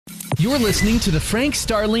You're listening to the Frank,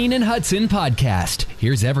 Starlene, and Hudson podcast.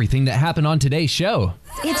 Here's everything that happened on today's show.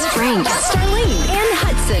 It's Frank, Starlene, and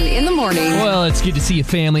Hudson in the morning. Well, it's good to see you,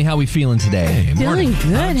 family. How we feeling today? Hey, Feeling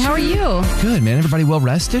good. How are you? Good, man. Everybody well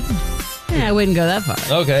rested? Yeah, I wouldn't go that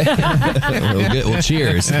far. Okay. Well,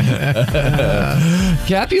 cheers.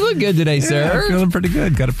 Cap, you look good today, sir. I'm feeling pretty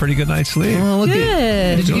good. Got a pretty good night's sleep. Oh, look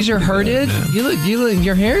Good. Did you get your hair did? You look,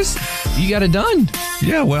 your hair's, you got it done.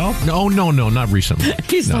 Yeah, well, no, not recently.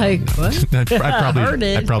 He's No. like, what? I Heard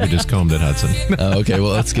it. probably just combed it, Hudson. Oh, okay.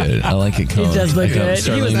 Well, that's good. I like it combed. He does look good.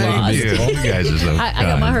 He was Starlene, lost. beautiful. You guys are so I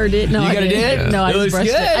got my hair did. No, You I got it didn't. did? No, I It just looks brushed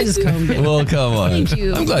good. it. I just combed it. Well, come on. Thank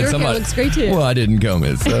you. I'm glad Your hair somebody looks great, too. Well, I didn't comb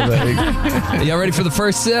it. So y'all ready for the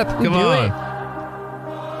first sip? Come on.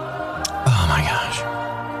 Oh my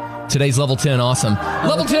gosh. Today's level 10 awesome.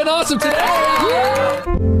 Level 10 awesome today.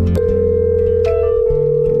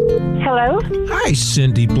 Hello? Hi,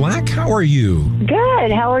 Cindy Black. How are you?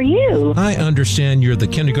 Good. How are you? I understand you're the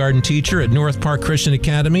kindergarten teacher at North Park Christian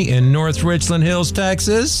Academy in North Richland Hills,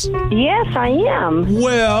 Texas. Yes, I am.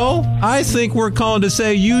 Well, I think we're calling to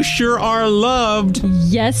say you sure are loved.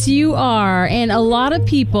 Yes, you are. And a lot of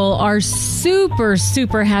people are super,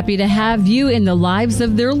 super happy to have you in the lives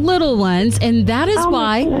of their little ones. And that is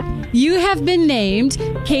why you have been named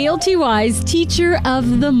KLTY's Teacher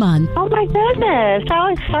of the Month. Oh, my goodness.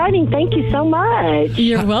 How exciting. Thank you so much.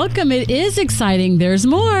 You're welcome. It is exciting. There's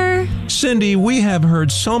more. Cindy, we have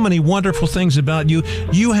heard so many wonderful things about you.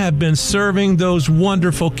 You have been serving those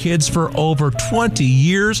wonderful kids for over 20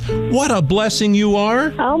 years. What a blessing you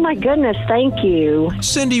are. Oh, my goodness. Thank you.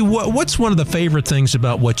 Cindy, what's one of the favorite things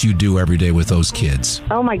about what you do every day with those kids?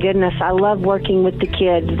 Oh, my goodness. I love working with the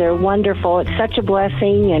kids. They're wonderful. It's such a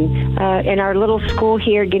blessing. And in our little school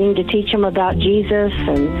here, getting to teach them about Jesus,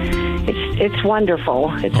 and it's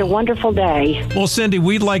wonderful. It's a wonderful day. Well, Cindy,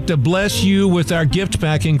 we'd like to bless you with our gift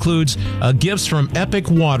pack. Includes gifts from Epic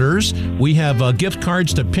Waters. We have gift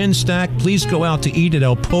cards to Pinstack. Please go out to eat at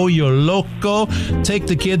El Pollo Loco. Take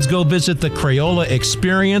the kids, go visit the Crayola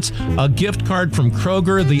Experience. A gift card from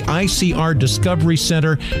Kroger, the ICR Discovery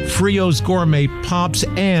Center, Frio's Gourmet Pops,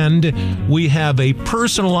 and we have a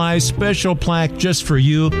personalized special plaque just for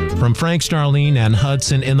you from Frank, Starlene, and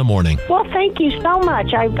Hudson in the morning. Well, thank you so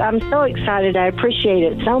much. I'm so excited. I appreciate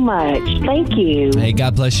it so much. Thank you. Hey,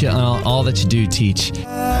 God bless you on all that you do teach.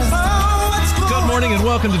 Good morning and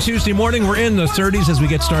welcome to Tuesday morning. We're in the 30s as we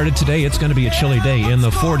get started today. It's going to be a chilly day in the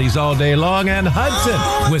 40s all day long. And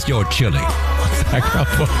Hudson with your chilly background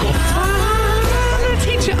vocal. I'm going to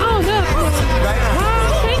teach you all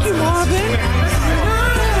that. Thank you, Marvin.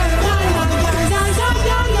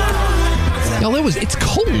 Y'all, it's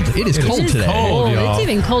cold. It is cold today. cold. y'all. It's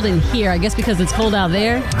even cold in here, I guess, because it's cold out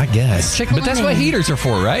there. I guess. But that's what heaters are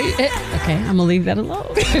for, right? Okay, I'm going to leave that alone.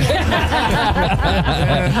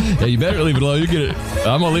 Yeah, you better leave it alone. You get it.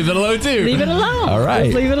 I'm going to leave it alone, too. Leave it alone. All right.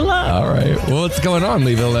 Just leave it alone. All right. Well, what's going on?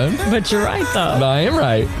 Leave it alone. But you're right, though. I am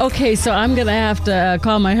right. Okay, so I'm going to have to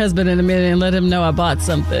call my husband in a minute and let him know I bought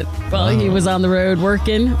something. While he was on the road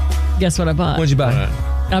working, guess what I bought? What'd you buy?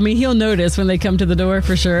 I mean, he'll notice when they come to the door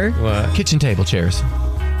for sure. What? Kitchen table chairs.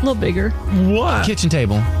 A little bigger. What? Kitchen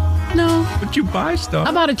table. No, Would you buy stuff?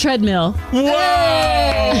 I bought a treadmill.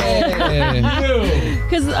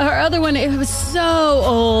 Because our other one, it was so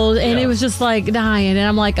old and it was just like dying. And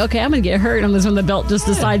I'm like, okay, I'm going to get hurt on this when the belt just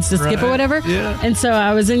decides to skip or whatever. Yeah. And so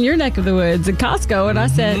I was in your neck of the woods at Costco and I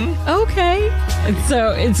said, okay. And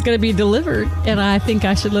so it's going to be delivered. And I think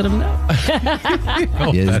I should let him know.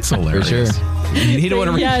 Oh, Yeah, that's hilarious. For sure. He don't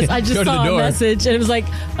want to Yes, I just go to the saw a door. message and it was like,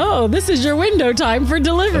 oh, this is your window time for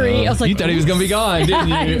delivery. I was like, You thought he was going to be gone, didn't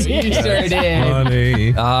you? I did. You sure did.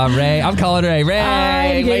 Funny. Ray, I'm calling Ray. Ray,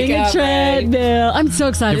 I'm wake getting a up, Ray. treadmill. I'm so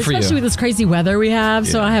excited, Good for you. especially with this crazy weather we have.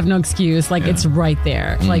 So I have no excuse. Like it's right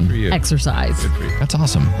there. Like for you. exercise. That's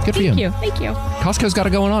awesome. Good for Thank you. you. Thank you. Costco's got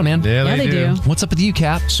it going on, man. Yeah, Yeah, they do. What's up with you,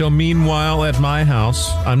 Cap? So meanwhile, at my house,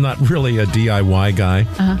 I'm not really a DIY guy,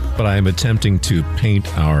 but I am attempting to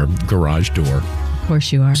paint our garage door. Of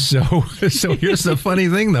course you are. So here's the funny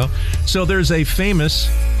thing, though. So there's a famous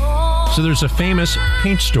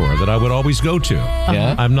paint store that I would always go to.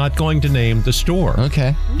 Yeah. I'm not going to name the store.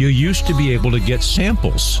 Okay. You used to be able to get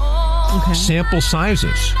samples, Okay. sample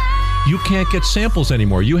sizes. You can't get samples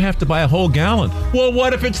anymore. You have to buy a whole gallon. Well,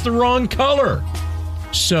 what if it's the wrong color?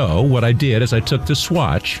 So what I did is I took the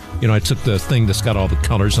swatch. I took the thing that's got all the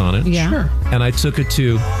colors on it. Yeah. Sure. And I took it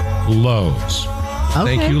to Lowe's.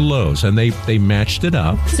 Okay. Thank you, Lowe's. And they matched it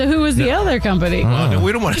up. So who was the other company? Oh, no,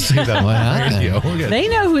 we don't want to say that on the radio. They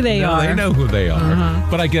know who they are. They know who they are.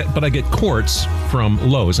 But I get quartz from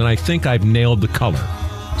Lowe's, and I think I've nailed the color.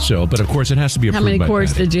 So, but of course, it has to be How approved many by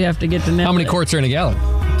quarts Patty. did you have to get to know? How many quarts are in a gallon?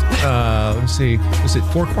 Let me see. Is it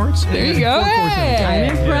 4 quarts? There you go. 4 quarts.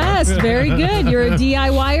 I'm impressed. Very good. You're a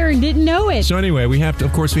DIYer and didn't know it. So anyway, we have to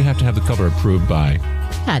have the cover approved by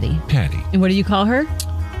Patty. Patty. And what do you call her?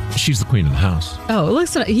 She's the queen of the house. Oh, it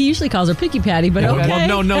looks. He usually calls her Picky Patty, but okay.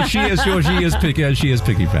 Well, no, she is picky. She is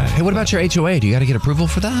Picky Patty. Hey, what about your HOA? Do you got to get approval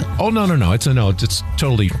for that? Oh no. It's a no. It's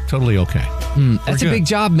totally okay. That's a big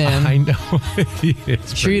job, man. I know.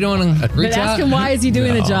 Sure you don't want to reach But out? ask him why is he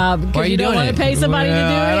doing the job? Why are Because you you don't doing want it? to pay somebody to do it.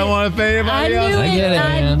 I don't want to pay anybody else. I get it,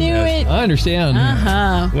 I man. knew it. I understand.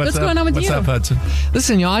 Uh-huh. What's going on with What's you? up, Hudson?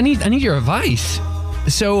 Listen, y'all, I need your advice.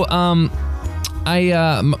 So,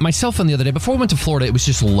 my cell phone the other day, before we went to Florida, it was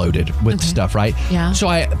just loaded with stuff, right? Yeah. So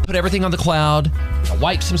I put everything on the cloud, I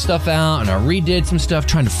wiped some stuff out, and I redid some stuff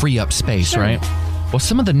trying to free up space, right? Well,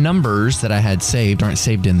 some of the numbers that I had saved aren't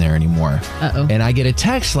saved in there anymore. Uh-oh. And I get a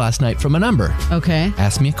text last night from a number. Okay.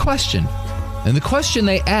 Ask me a question. And the question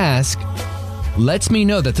they ask lets me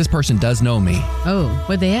know that this person does know me. Oh,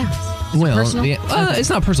 what'd they ask? Is it Well, personal? it's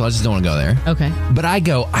not personal. I just don't want to go there. Okay. But I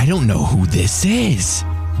go, I don't know who this is.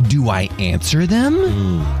 Do I answer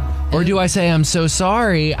them? Or do I say, I'm so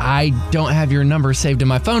sorry, I don't have your number saved in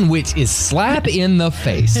my phone, which is slap in the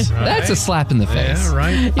face. That's a slap in the face. Yeah,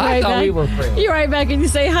 right. I thought we were friends. You write back and you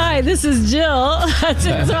say, hi, this is Jill.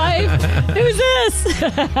 Hudson's wife. Who's this?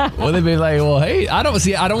 Well, they'd be like, well, hey, I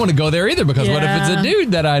don't want to go there either because what if it's a Yeah.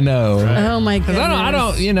 dude that I know? Oh, my goodness. Because I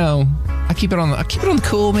don't, I keep it on the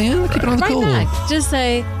cool, man. I keep it on the Right cool. back. Just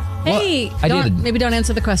say, hey, Well, I did. maybe don't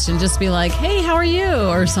answer the question. Just be like, hey, how are you?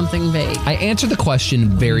 Or something vague. I answered the question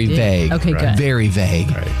very did? vague. Okay, good. Very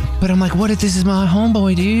vague. Right. But I'm like, what if this is my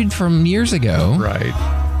homeboy, dude, from years ago? Right.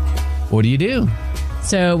 What do you do?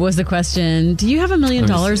 So was the question, do you have $1 million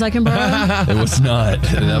I can borrow? It was not.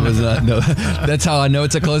 That was not. No. That's how I know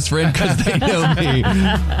it's a close friend because they know me.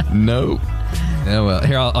 Nope. Oh, well,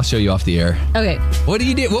 here, I'll show you off the air. Okay. What do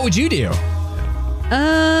you do? What would you do?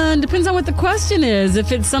 Depends on what the question is.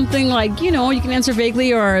 If it's something like, you can answer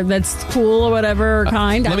vaguely or that's cool or whatever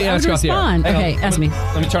kind, Let me I ask would you off the air. respond. Hang on. Okay, ask me.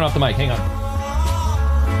 Let me turn off the mic. Hang on.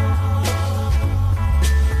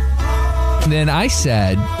 Then I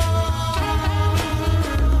said,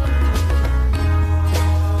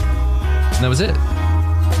 and that was it.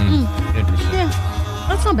 Interesting. Yeah,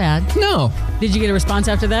 that's not bad. No. Did you get a response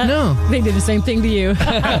after that? No. They did the same thing to you.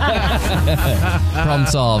 Problem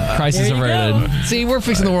solved. Crisis There you averted. go. See, we're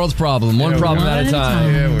fixing the world's problem. One problem One at a at a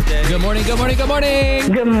time. Yeah, Good morning, good morning, good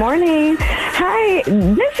morning. Good morning. Hi,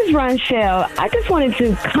 this is Ronchelle. I just wanted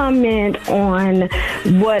to comment on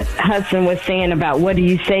what Hudson was saying about what do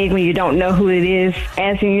you say when you don't know who it is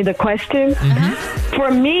asking you the question.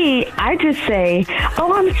 For me, I just say,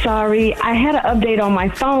 oh, I'm sorry. I had an update on my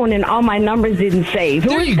phone and all my numbers didn't save.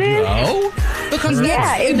 There Who's you this? go. Because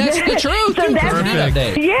Yeah, that's the truth. so that's-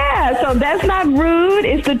 Perfect. Yeah, so that's not rude.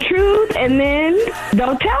 It's the truth, and then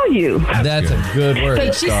they'll tell you. That's a good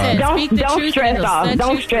word. She Star. said, Don't speak the don't truth stress and it'll off. set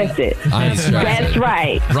Don't you stress free. it. I ain't stressing. That's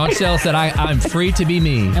right. Ronchelle said, I'm free to be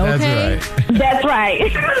me. Okay. That's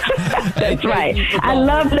right. That's right. I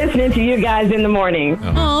love listening to you guys in the morning.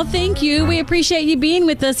 Oh, thank you. We appreciate you being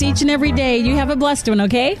with us each and every day. You have a blessed one,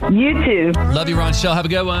 okay? You too. Love you, Ronchelle. Have a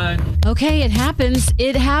good one. Okay, it happens.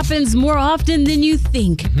 It happens more often than you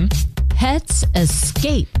think. Pets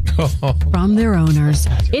escape from their owners.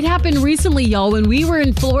 It happened recently, y'all. When we were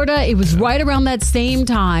in Florida, it was right around that same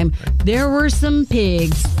time. There were some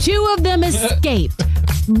pigs. 2 of them escaped.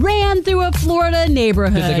 Ran through a Florida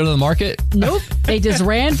neighborhood. Did they go to the market? Nope. They just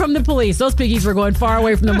ran from the police. Those piggies were going far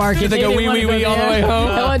away from the market. Did they go didn't wee, wanna wee, go wee all the there. way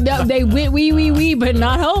home? No, they went wee, wee, wee, but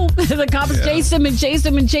not home. The cops chased them and chased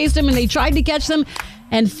them and chased them, and they tried to catch them.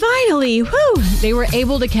 And finally, they were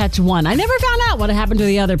able to catch one. I never found out what happened to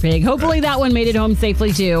the other pig. Hopefully that one made it home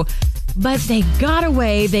safely too. But they got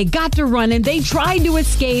away. They got to run, and they tried to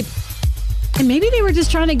escape. And maybe they were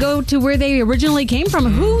just trying to go to where they originally came from.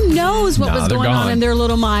 Who knows what was they're going on gone. in their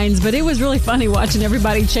little minds. But it was really funny watching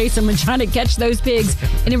everybody chase them and trying to catch those pigs.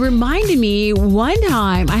 And it reminded me one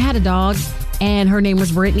time I had a dog. And her name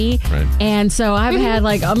was Brittany. Right. And so I've had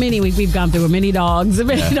like we've gone through many dogs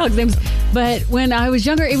names. But when I was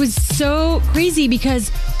younger, it was so crazy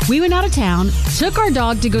because we went out of town, took our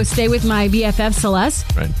dog to go stay with my BFF Celeste.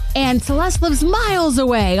 Right. And Celeste lives miles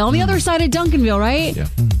away on the other side of Duncanville, right? Yeah.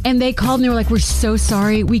 And they called and they were like, we're so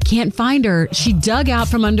sorry. We can't find her. She dug out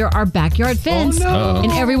from under our backyard fence.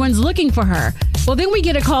 And everyone's looking for her. Well, then we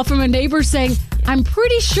get a call from a neighbor saying, I'm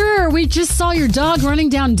pretty sure we just saw your dog running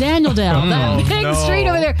down Danieldale, that big street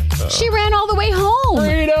over there. She ran all the way home.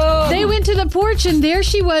 Freedom! They went to the porch, and there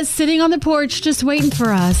she was sitting on the porch just waiting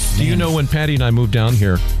for us. Do you know when Patty and I moved down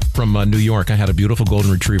here, from New York. I had a beautiful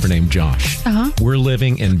golden retriever named Josh. We're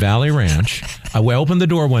living in Valley Ranch. I opened the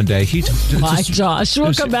door one day. Josh.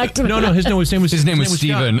 We'll come back to that. No, his name was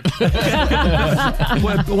Steven.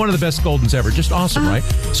 One of the best Goldens ever. Just awesome, right?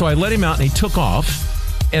 So I let him out and he took off.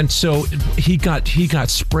 And so he got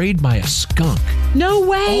sprayed by a skunk. No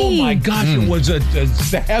way. Oh my gosh, it was a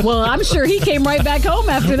disaster. Well, I'm sure he came right back home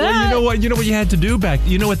after that. Well, you know what you had to do back.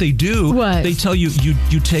 You know what they do? What? They tell you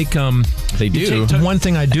take They do. one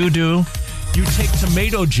thing I do. You take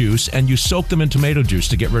tomato juice and you soak them in tomato juice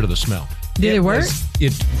to get rid of the smell. Did it work?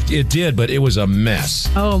 It did, but it was a mess.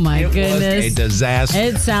 Oh my goodness. Was a disaster.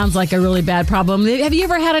 It sounds like a really bad problem. Have you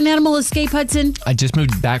ever had an animal escape, Hudson? I just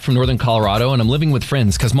moved back from northern Colorado, and I'm living with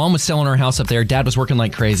friends because Mom was selling our house up there. Dad was working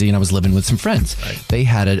like crazy, and I was living with some friends. Right. They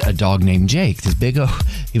had a dog named Jake. He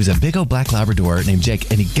was a big old black Labrador named Jake,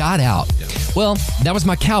 and he got out. Yeah. Well, that was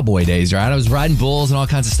my cowboy days, right? I was riding bulls and all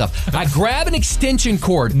kinds of stuff. I grab an extension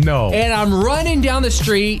cord. No. And I'm running down the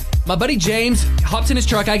street. My buddy James hops in his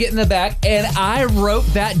truck. I get in the back, and I rope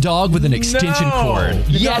that dog with an extension cord.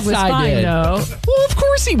 Yes, I did. Well, of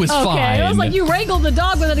course he was fine. Okay, I was like, you wrangled the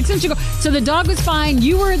dog with an extension cord. So the dog was fine.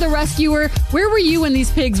 You were the rescuer. Where were you when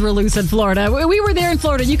these pigs were loose in Florida? We were there in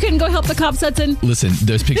Florida. You couldn't go help the cops, Hudson? Listen,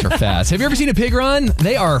 those pigs are fast. Have you ever seen a pig run?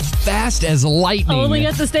 They are fast as lightning. Only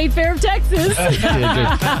at the State Fair of Texas. All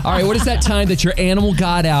right, what is that time that your animal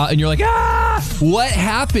got out and you're like, what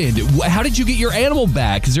happened? How did you get your animal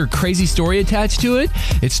back? Is there a crazy story attached to it?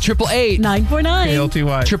 It's 888-949.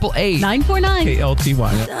 KLTY. 888-949.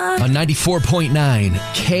 KLTY. On 94.9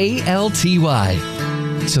 KLTY.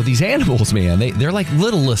 So these animals, man, they're like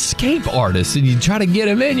little escape artists, and you try to get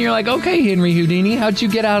them in. You're like, okay, Henry Houdini, how'd you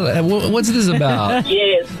get out of that? What's this about?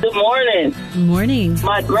 Yes, good morning. Good morning.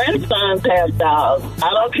 My grandsons have dogs.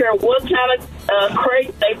 I don't care what kind of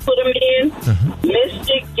crate they put them in.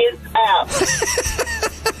 Mystic is out.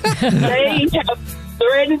 They have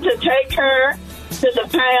threatened to take her to the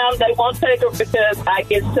pound. They won't take her because I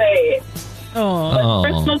get sad. But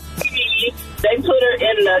Christmas Eve, they put her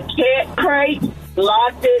in the cat crate,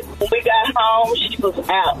 locked it. When we got home, she was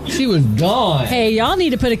out. She was gone. Hey, y'all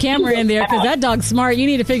need to put a camera in there because that dog's smart. You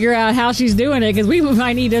need to figure out how she's doing it because we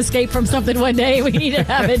might need to escape from something one day. We need to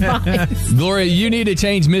have advice. Gloria, you need to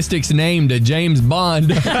change Mystic's name to James Bond.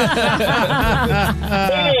 Yes.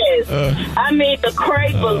 I mean, the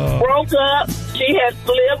crate was broke up. She had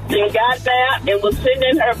slipped and got out and was sitting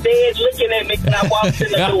in her bed looking at me when I walked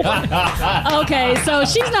in the door. Okay, so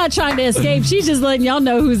she's not trying to escape. She's just letting y'all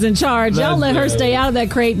know who's in charge. Y'all let her stay out of that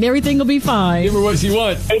crate and everything will be fine. Give her what she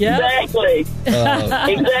wants. Exactly.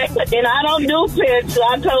 Exactly. And I don't do pets. So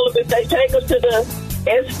I told them if they take her to the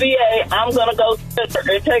SBA, I'm going to go get her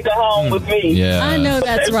and take her home with me. Yeah. I know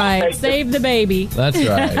that's right. Save the baby. That's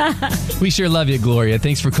right. We sure love you, Gloria.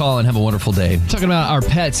 Thanks for calling. Have a wonderful day. Talking about our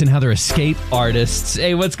pets and how they're escape artists.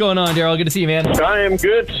 Hey, what's going on, Daryl? Good to see you, man. I am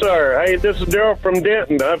good, sir. Hey, this is Daryl from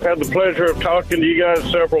Denton. I've had the pleasure of talking to you guys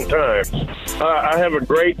several times. I have a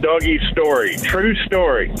great doggy story. True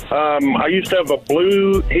story. I used to have a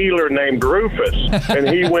blue heeler named Rufus, and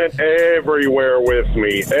he went everywhere with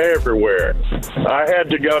me, everywhere. I had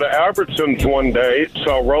to go to Albertsons one day,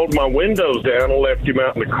 so I rolled my windows down and left him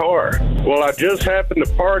out in the car. Well, I just happened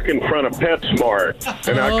to park in front of PetSmart,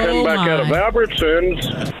 and I come back out of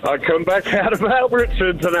Albertsons.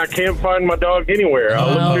 And I can't find my dog anywhere.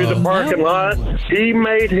 I looked through the parking lot. He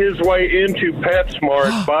made his way into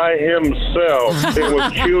PetSmart by himself. It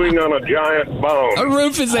was chewing on a giant bone.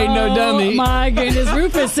 Rufus ain't no dummy. Oh, my goodness.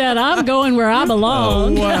 Rufus said, I'm going where I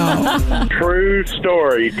belong. Wow. True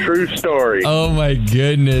story. True story. Oh, my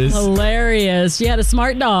goodness. Hilarious. You had a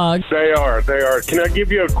smart dog. They are. Can I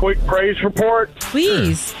give you a quick praise report?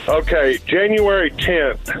 Please. Okay, January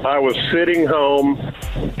 10th, I was sitting home,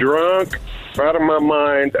 drunk, out of my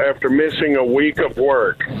mind after missing a week of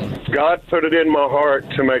work. God put it in my heart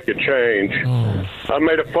to make a change. I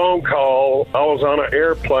made a phone call. I was on an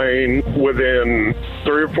airplane within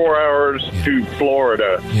 3 or 4 hours to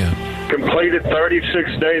Florida. Yeah. Completed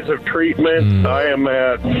 36 days of treatment. I am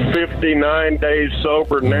at 59 days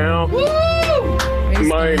sober now.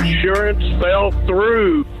 My insurance fell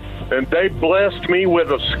through, and they blessed me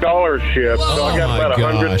with a scholarship. So I got about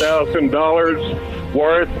 $100,000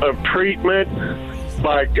 worth of treatment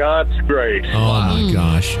by God's grace. Oh, my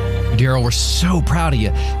gosh. Daryl. We're so proud of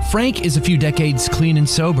you. Frank is a few decades clean and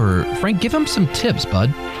sober. Frank, give him some tips, bud.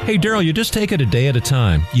 Hey, Daryl, you just take it a day at a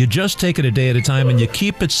time. You just take it a day at a time, and you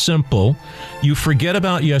keep it simple. You forget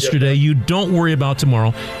about yesterday. You don't worry about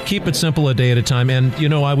tomorrow. Keep it simple a day at a time. And, you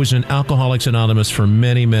know, I was in Alcoholics Anonymous for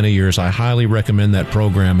many, many years. I highly recommend that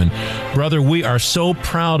program. And, brother, we are so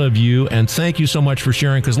proud of you, and thank you so much for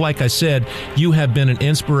sharing, because, like I said, you have been an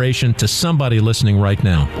inspiration to somebody listening right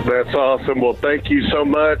now. That's awesome. Well, thank you so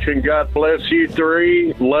much, and God bless you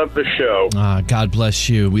three. Love the show. God bless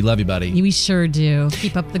you. We love you, buddy. We sure do.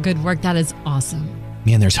 Keep up the good work. That is awesome.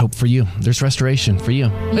 Man, there's hope for you. There's restoration for you.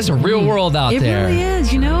 There's a real world out there. It really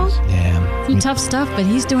is, you know? Yeah. Some tough stuff, but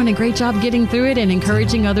he's doing a great job getting through it and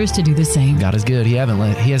encouraging others to do the same. God is good. He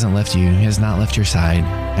hasn't left you. He has not left your side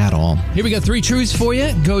at all. Here we go. 3 truths for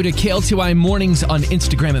you. Go to KLTY Mornings on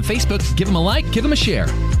Instagram and Facebook. Give them a like. Give them a share.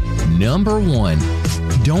 Number 1,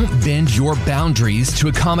 don't bend your boundaries to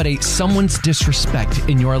accommodate someone's disrespect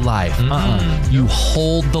in your life. You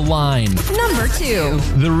hold the line. Number 2,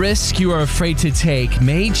 The risk you are afraid to take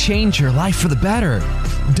may change your life for the better.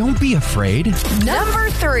 Don't be afraid. Number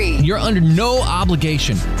 3, You're under no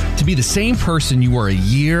obligation to be the same person you were a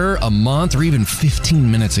year, a month, or even 15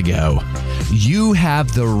 minutes ago. You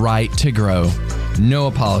have the right to grow. No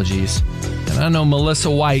apologies. And I know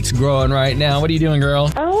Melissa White's growing right now. What are you doing,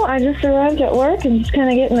 girl? Oh, I just arrived at work and just kind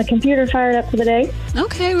of getting the computer fired up for the day.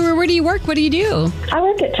 Okay, where do you work? What do you do? I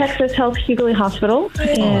work at Texas Health Hughley Hospital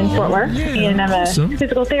in Fort Worth, and I'm a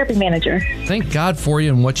physical therapy manager. Thank God for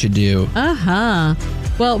you and what you do.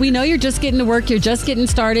 Well, we know you're just getting to work, you're just getting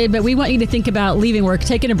started, but we want you to think about leaving work,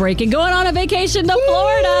 taking a break, and going on a vacation to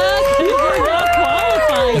Florida. You're not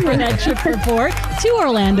qualified for that trip report to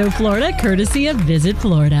Orlando, Florida, courtesy of Visit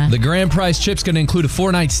Florida. The grand prize trip's going to include a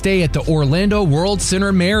 4-night stay at the Orlando World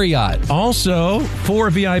Center Marriott. Also,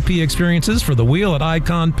 4 VIP experiences for the wheel at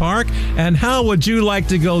Icon Park. And how would you like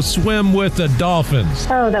to go swim with the dolphins?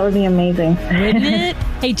 Oh, that would be amazing. Wouldn't it?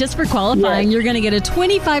 Hey, just for qualifying, you're going to get a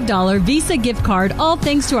 $25 Visa gift card, all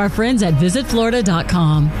thanks to our friends at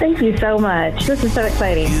visitflorida.com. Thank you so much. This is so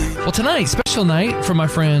exciting. Well, tonight, special night for my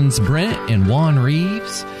friends Brent and Juan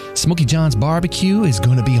Reeves. Smokey John's Barbecue is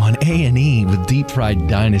going to be on A&E with Deep Fried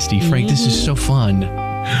Dynasty. Frank, this is so fun.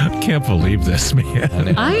 I can't believe this,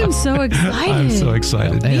 man. I am so excited. I'm so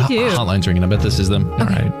excited. Me too. Hotline's ringing. I bet this is them. All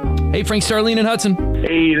right. Hey, Frank, Starlene, and Hudson.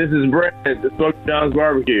 Hey, this is Brent at Smokey John's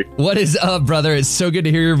Barbecue. What is up, brother? It's so good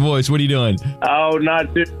to hear your voice. What are you doing? Oh,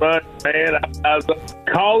 not too much, man. I was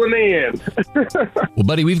calling in. Well,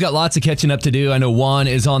 buddy, we've got lots of catching up to do. I know Juan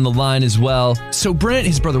is on the line as well. So Brent,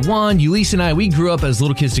 his brother Juan, Ulysses, and I, we grew up as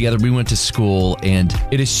little kids together. We went to school, and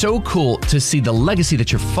it is so cool to see the legacy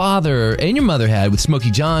that your father and your mother had with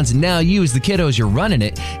Smokey John's, and now you as the kiddos, you're running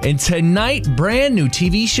it. And tonight, brand new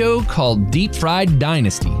TV show called Deep Fried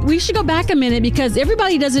Dynasty. We should go back a minute because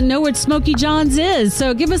everybody doesn't know what Smokey John's is.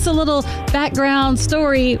 So give us a little background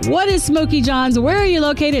story. What is Smokey John's? Where are you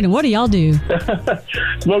located? And what do y'all do?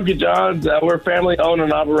 Smokey John's, we're a family-owned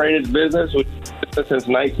and operated business. We've been since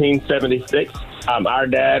 1976. Our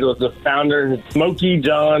dad was the founder, Smokey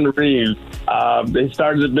John Reeves. They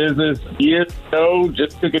started the business years ago,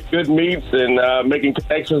 just cooking good meats and making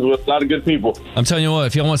connections with a lot of good people. I'm telling you what,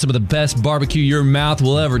 if y'all want some of the best barbecue your mouth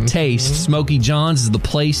will ever taste, Smokey John's is the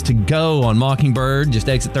place to go on Mockingbird. Just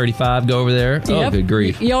exit 35, go over there. Oh, Yep. good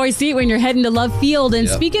grief. You always see it when you're heading to Love Field. And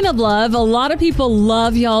speaking of love, a lot of people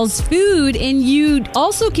love y'all's food. And you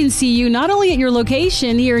also can see you not only at your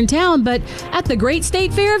location here in town, but at the Great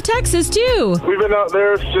State Fair of Texas, too. We've been out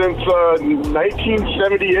there since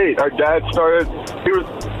 1978. Our dad started, he was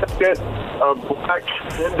a black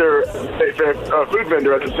vendor, food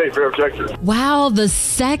vendor at the State Fair of Texas. Wow, the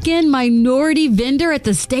second minority vendor at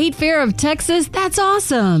the State Fair of Texas? That's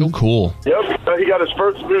awesome. So cool. Yep, he got his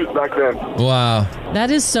first booth back then. Wow. That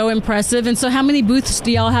is so impressive. And so how many booths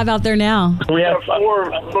do y'all have out there now? We have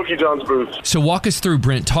 4 Smokey John's booths. So walk us through,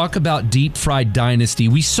 Brent. Talk about Deep Fried Dynasty.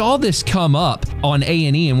 We saw this come up on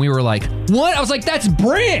A&E, and we were like, what? I was like, that's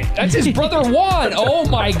Brent. That's his brother Juan. Oh,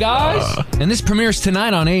 my gosh. And this premieres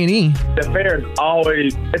tonight on A&E. The fair is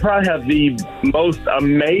always, they probably have the most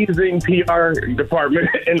amazing PR department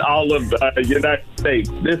in all of the United States.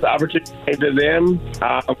 This opportunity came to them.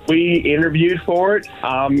 We interviewed for it,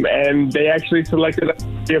 and they actually selected us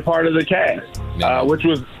to be a part of the cast, which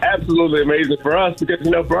was absolutely amazing for us because,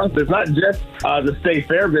 for us, it's not just the State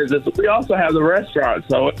Fair business, but we also have the restaurant.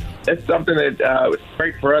 So it's something that is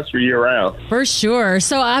great for us for year-round. For sure.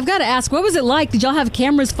 So I've got to ask, what was it like? Did y'all have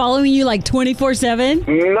cameras following you like 24/7?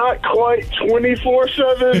 Not quite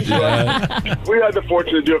 24/7, but we had the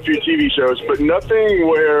fortune to do a few TV shows, but nothing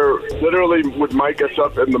where literally would mic us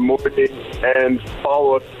up in the morning and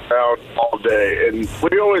follow us around all day. And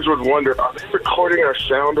we always would wonder, are they recording our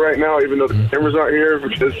sound right now, even though the cameras aren't here?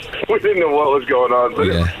 Because we didn't know what was going on. But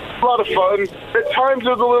it was a lot of fun. At times it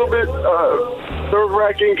was a little bit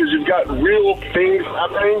nerve-wracking because you've got real things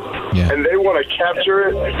happening, and they want to capture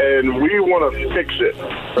it, and we want to fix it.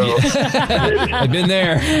 So, I've been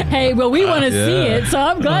there. Hey, well, we want to see it, so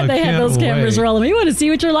I'm glad they had those cameras rolling. We want to see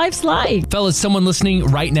what your life's like. Fellas, someone listening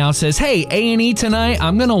right now says, hey, A&E tonight,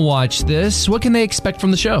 I'm going to watch this. What can they expect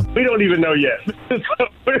from the show? We don't even know yet.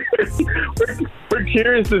 We're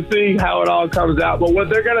curious to see how it all comes out, but what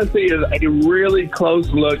they're going to see is a really close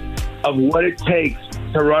look of what it takes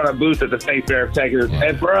to run a booth at the State Fair of Texas.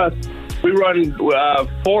 And for us, we run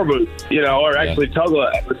 4 booths, or actually total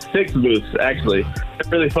 6 booths, actually. They're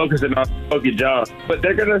really focusing on Smokey John. But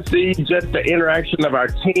they're going to see just the interaction of our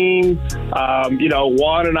team,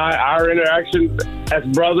 Juan and I, our interaction as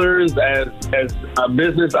brothers, as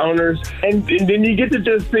business owners. And then you get to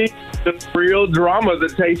just see the real drama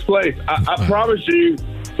that takes place. I promise you,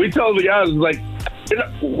 we told the guys, like,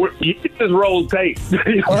 you can just roll tape.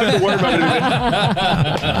 You don't have to worry about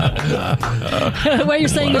anything. What you're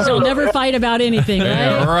saying is you'll never fight about anything,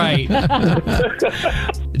 right? Yeah,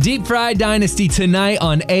 right. Deep Fried Dynasty tonight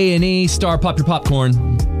on A&E. Star, pop your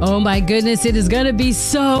popcorn. Oh my goodness, it is going to be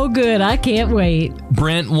so good. I can't wait.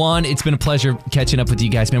 Brent, Juan, it's been a pleasure catching up with you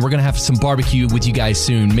guys, man. We're going to have some barbecue with you guys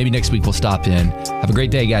soon. Maybe next week we'll stop in. Have a great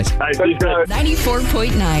day, guys.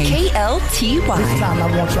 94.9 KLTY. This time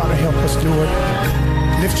I want y'all to help us do it.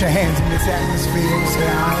 Lift your hands in this atmosphere and say,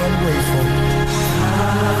 I am grateful.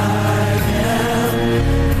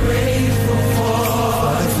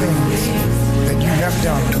 For the things that you have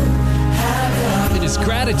done. It is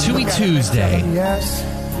Gratitude Tuesday. Yes.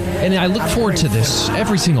 And I look forward to this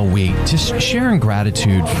every single week, just sharing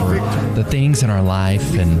gratitude for the things in our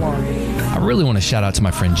life. And I really want to shout out to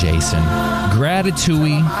my friend Jason.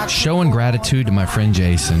 Gratitude, showing gratitude to my friend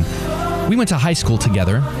Jason. We went to high school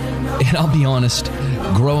together, and I'll be honest,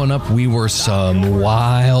 growing up, we were some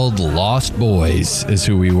wild, lost boys is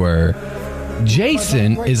who we were.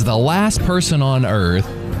 Jason is the last person on earth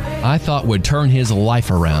I thought would turn his life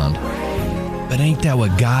around. But ain't that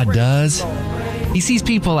what God does? He sees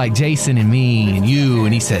people like Jason and me and you,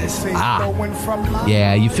 and he says,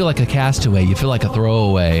 yeah, you feel like a castaway, you feel like a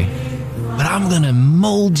throwaway. But I'm going to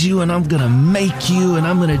mold you, and I'm going to make you, and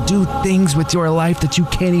I'm going to do things with your life that you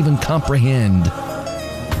can't even comprehend.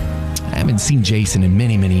 I haven't seen Jason in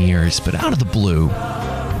many, many years, but out of the blue,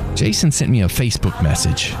 Jason sent me a Facebook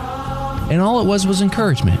message, and all it was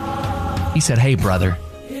encouragement. He said, hey, brother,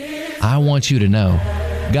 I want you to know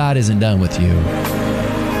God isn't done with you.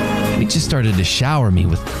 And he just started to shower me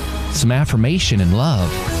with some affirmation and love.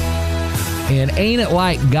 And ain't it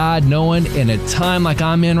like God knowing in a time like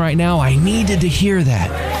I'm in right now, I needed to hear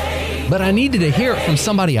that. But I needed to hear it from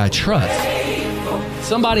somebody I trust.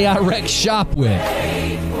 Somebody I wreck shop with.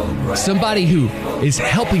 Somebody who is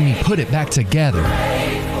helping me put it back together.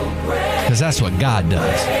 Because that's what God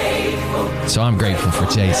does. So I'm grateful for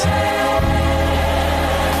Jason.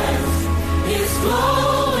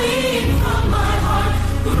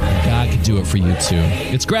 Do it for you too.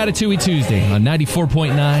 It's Gratitude Tuesday on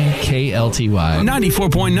 94.9 KLTY.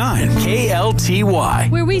 94.9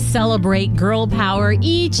 KLTY. Where we celebrate girl power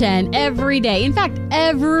each and every day. In fact,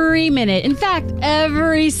 every minute. In fact,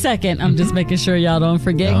 every second. I'm just making sure y'all don't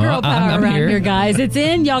forget girl power around here, guys. It's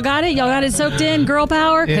in. Y'all got it? Y'all got it soaked in? Girl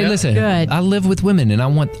power? Hey, listen. Good. I live with women, and I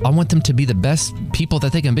want them to be the best people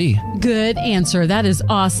that they can be. Good answer. That is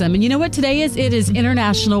awesome. And you know what today is? It is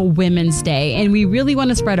International Women's Day, and we really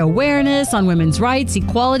want to spread awareness on women's rights,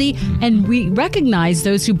 equality, and we recognize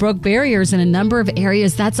those who broke barriers in a number of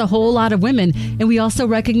areas. That's a whole lot of women. And we also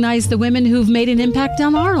recognize the women who've made an impact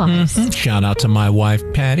on our lives. Mm-hmm. Shout out to my wife,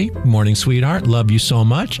 Patty. Morning, sweetheart. Love you so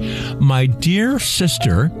much. My dear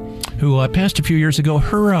sister, who passed a few years ago,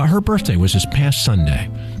 her birthday was this past Sunday.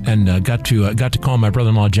 And got to call my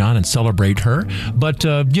brother-in-law John and celebrate her. But,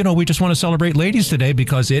 we just want to celebrate ladies today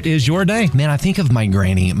because it is your day. Man, I think of my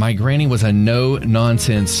granny. My granny was a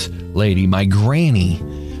no-nonsense lady. My granny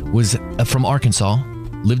was from Arkansas,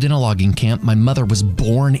 lived in a logging camp. My mother was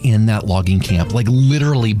born in that logging camp, like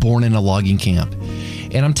literally born in a logging camp.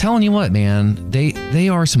 And I'm telling you what, man, they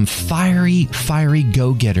are some fiery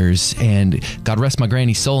go-getters. And God rest my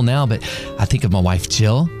granny's soul now, but I think of my wife,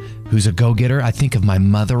 Jill, who's a go-getter. I think of my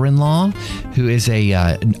mother-in-law, who is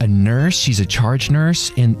a nurse. She's a charge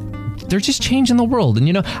nurse, and they're just changing the world.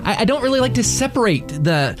 And, I don't really like to separate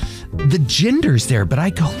the genders there, but I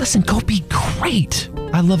go, listen, go be great.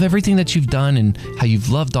 I love everything that you've done and how you've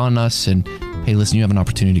loved on us. And hey, listen, you have an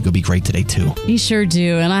opportunity to go be great today, too. You sure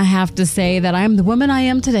do. And I have to say that I am the woman I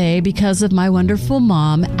am today because of my wonderful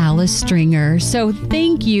mom, Alice Stringer. So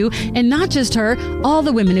thank you. And not just her, all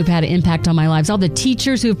the women who've had an impact on my lives, all the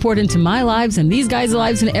teachers who've poured into my lives and these guys'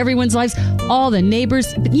 lives and everyone's lives, all the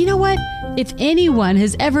neighbors. But you know what? If anyone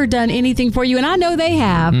has ever done anything for you, and I know they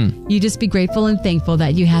have, you just be grateful and thankful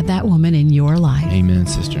that you had that woman in your life. Amen,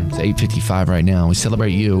 sister. It's 8:55 right now. We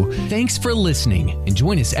celebrate you. Thanks for listening, and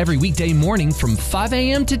join us every weekday morning from 5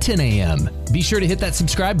 a.m. to 10 a.m. Be sure to hit that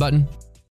subscribe button.